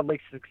it's wildly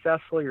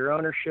successful, your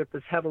ownership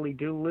is heavily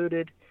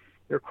diluted.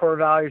 Your core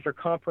values are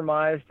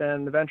compromised,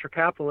 and the venture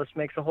capitalist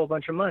makes a whole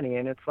bunch of money,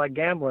 and it's like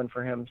gambling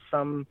for him.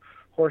 Some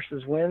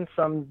horses win,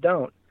 some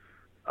don't.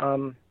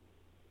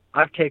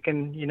 I've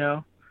taken,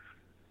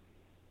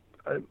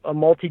 a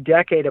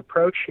multi-decade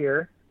approach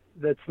here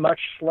that's much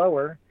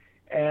slower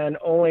and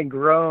only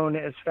grown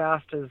as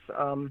fast as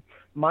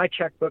my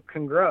checkbook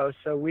can grow,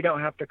 so we don't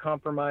have to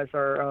compromise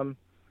our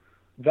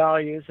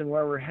values and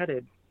where we're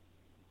headed.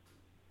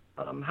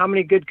 How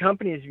many good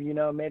companies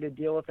made a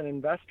deal with an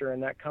investor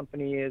and that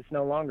company is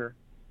no longer?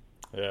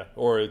 Yeah,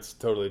 or it's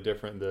totally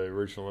different. The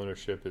original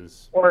ownership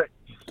is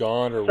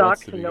gone or sucks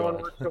wants to be and no gone.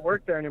 one wants to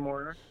work there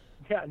anymore.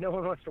 Yeah, no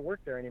one wants to work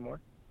there anymore.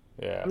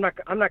 Yeah.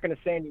 I'm not going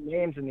to say any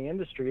names in the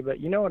industry, but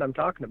you know what I'm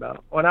talking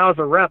about. When I was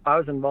a rep, I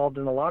was involved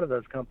in a lot of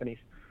those companies.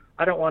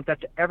 I don't want that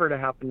to ever to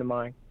happen to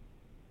mine.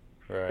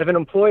 Right. If an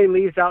employee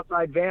leaves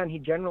outside van, he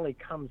generally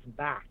comes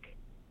back.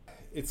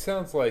 It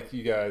sounds like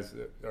you guys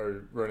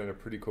are running a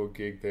pretty cool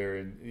gig there,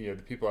 and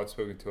the people I've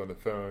spoken to on the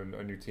phone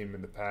on your team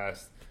in the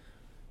past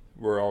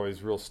were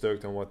always real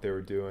stoked on what they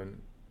were doing,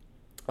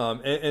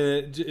 and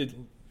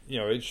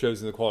it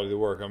shows in the quality of the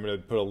work. I'm going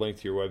to put a link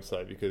to your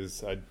website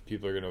because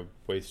people are going to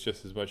waste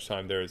just as much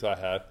time there as I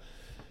have.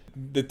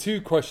 The two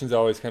questions I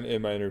always kind of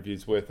end my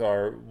interviews with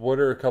are, what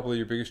are a couple of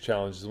your biggest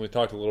challenges? And we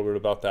talked a little bit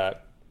about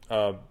that,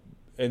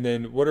 and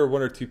then what are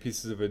one or two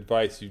pieces of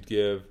advice you'd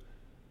give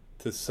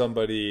to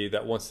somebody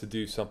that wants to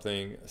do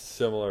something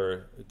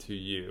similar to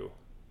you?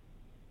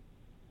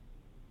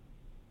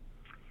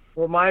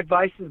 Well, my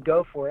advice is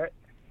go for it.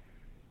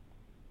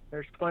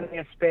 There's plenty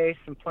of space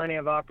and plenty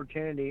of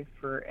opportunity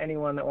for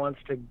anyone that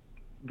wants to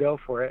go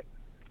for it.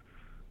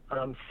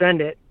 Send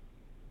it.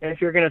 And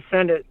if you're going to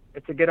send it,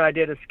 it's a good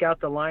idea to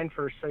scout the line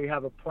first so you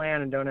have a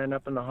plan and don't end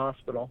up in the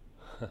hospital.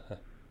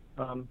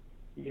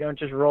 You don't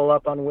just roll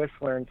up on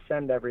Whistler and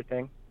send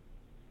everything.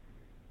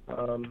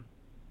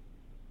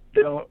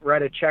 Don't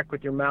write a check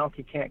with your mouth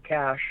you can't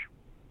cash.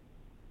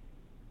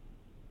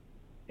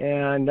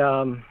 And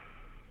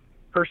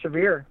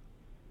persevere.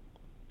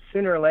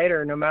 Sooner or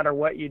later, no matter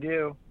what you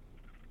do,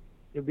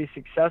 you'll be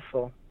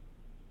successful.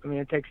 I mean,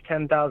 it takes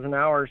 10,000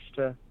 hours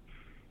to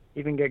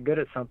even get good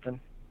at something.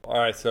 All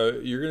right, so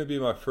you're going to be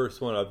my first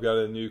one. I've got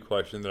a new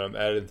question that I'm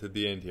adding to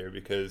the end here,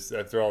 because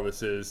after all,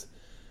 this is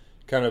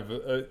kind of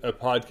a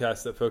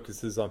podcast that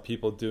focuses on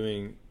people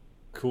doing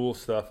cool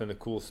stuff in a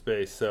cool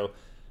space. So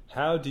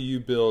how do you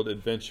build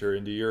adventure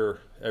into your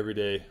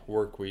everyday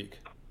work week?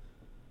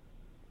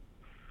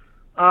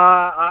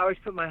 I always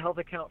put my health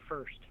account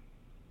first.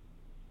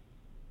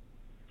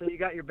 So you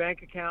got your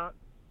bank account,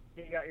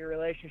 you got your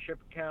relationship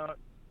account,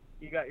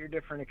 you got your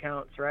different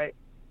accounts, right?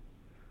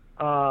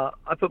 I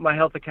put my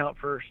health account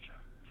first.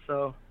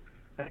 So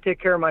I take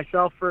care of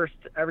myself first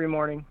every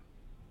morning.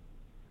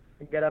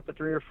 I get up at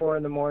 3 or 4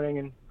 in the morning,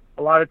 and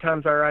a lot of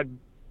times I ride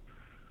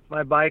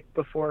my bike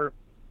before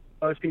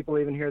most people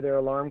even hear their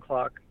alarm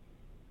clock.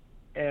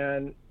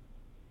 And,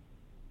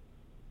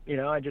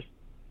 I just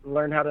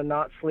learned how to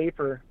not sleep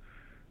or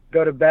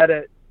go to bed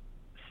at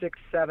 6,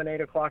 7,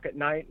 8 o'clock at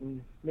night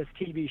and miss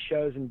TV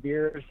shows and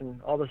beers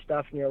and all the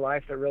stuff in your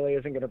life that really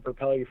isn't going to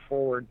propel you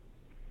forward.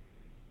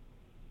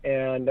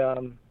 And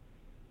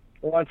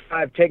once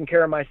I've taken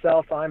care of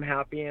myself, I'm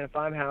happy. And if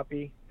I'm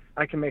happy,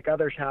 I can make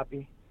others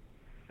happy.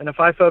 And if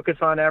I focus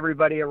on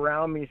everybody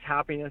around me's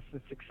happiness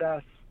and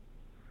success,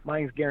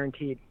 mine's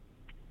guaranteed.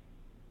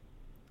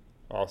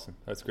 Awesome.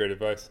 That's great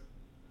advice.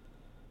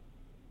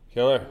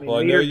 Killer. Well,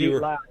 I know you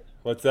were... Last.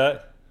 What's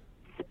that?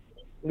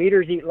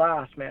 Leaders eat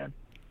last, man.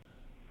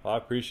 Well, I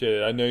appreciate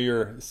it. I know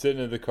you're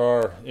sitting in the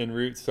car en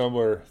route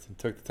somewhere and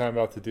took the time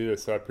out to do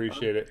this, so I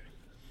appreciate it.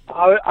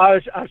 I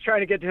was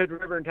trying to get to Hood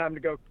River in time to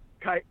go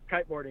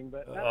kiteboarding,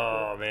 but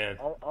oh man,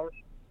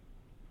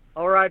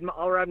 I'll ride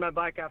my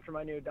bike after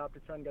my new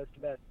adopted son goes to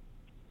bed.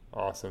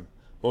 Awesome.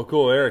 Well,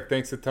 cool, Eric.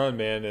 Thanks a ton,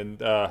 man. And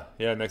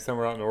next time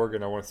we're out in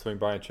Oregon, I want to swing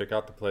by and check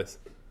out the place.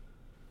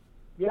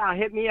 Yeah,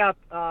 hit me up,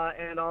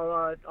 and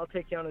I'll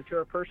take you on a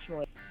tour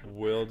personally.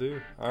 Will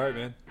do. All right,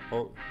 man.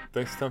 Well,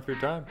 thanks a ton for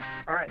your time.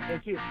 All right,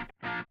 thank you.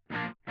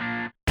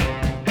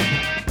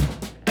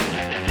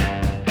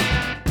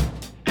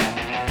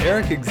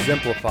 Erik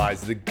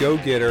exemplifies the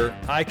go-getter,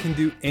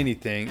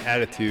 I-can-do-anything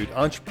attitude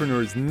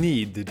entrepreneurs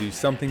need to do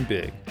something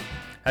big.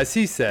 As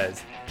he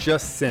says,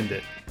 just send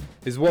it,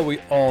 is what we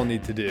all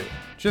need to do.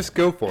 Just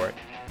go for it,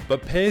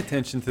 but pay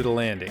attention to the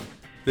landing.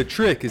 The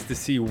trick is to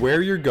see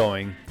where you're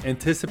going,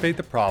 anticipate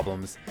the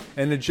problems,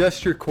 and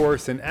adjust your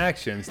course and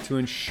actions to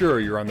ensure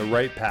you're on the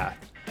right path.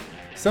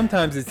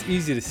 Sometimes it's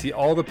easy to see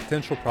all the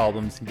potential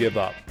problems and give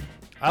up.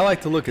 I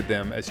like to look at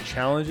them as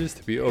challenges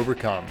to be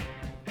overcome.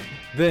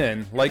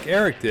 Then, like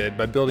Erik did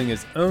by building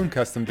his own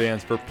custom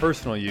vans for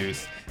personal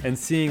use and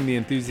seeing the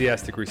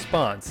enthusiastic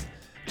response,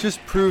 just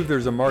prove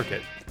there's a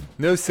market.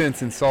 No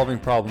sense in solving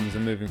problems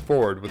and moving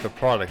forward with a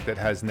product that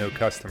has no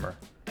customer.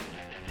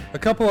 A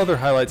couple other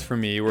highlights for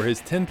me were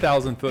his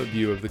 10,000-foot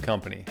view of the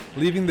company,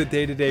 leaving the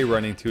day-to-day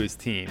running to his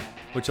team,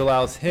 which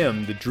allows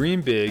him to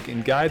dream big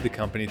and guide the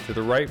company to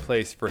the right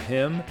place for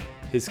him,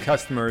 his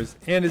customers,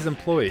 and his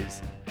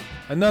employees.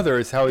 Another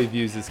is how he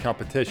views his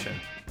competition,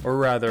 or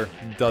rather,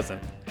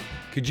 doesn't.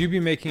 Could you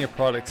be making a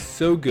product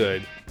so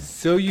good,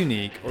 so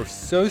unique, or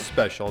so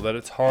special that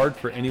it's hard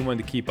for anyone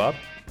to keep up?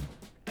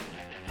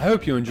 I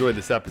hope you enjoyed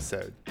this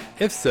episode.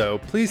 If so,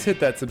 please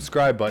hit that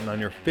subscribe button on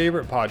your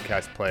favorite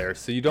podcast player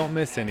so you don't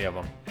miss any of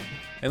them.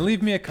 And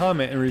leave me a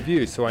comment and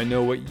review so I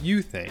know what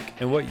you think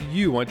and what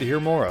you want to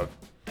hear more of.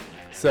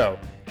 So,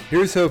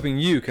 here's hoping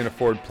you can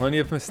afford plenty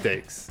of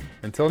mistakes.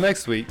 Until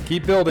next week,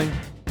 keep building.